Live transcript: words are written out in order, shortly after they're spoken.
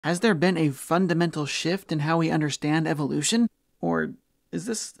Has there been a fundamental shift in how we understand evolution? Or is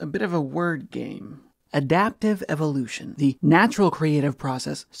this a bit of a word game? Adaptive evolution, the natural creative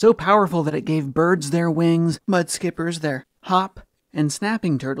process, so powerful that it gave birds their wings, mud skippers their hop, and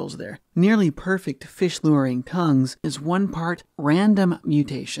snapping turtles their nearly perfect fish-luring tongues, is one part random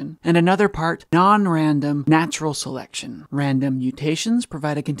mutation and another part non-random natural selection. Random mutations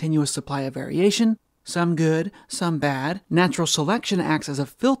provide a continuous supply of variation, some good, some bad. Natural selection acts as a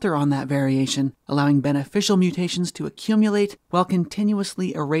filter on that variation, allowing beneficial mutations to accumulate while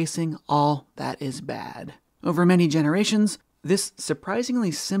continuously erasing all that is bad. Over many generations, this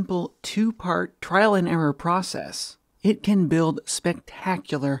surprisingly simple two-part trial and error process, it can build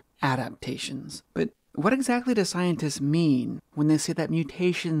spectacular adaptations. But what exactly do scientists mean when they say that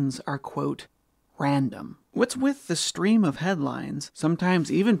mutations are, quote, random? What's with the stream of headlines, sometimes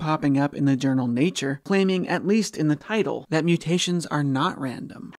even popping up in the journal Nature, claiming, at least in the title, that mutations are not random?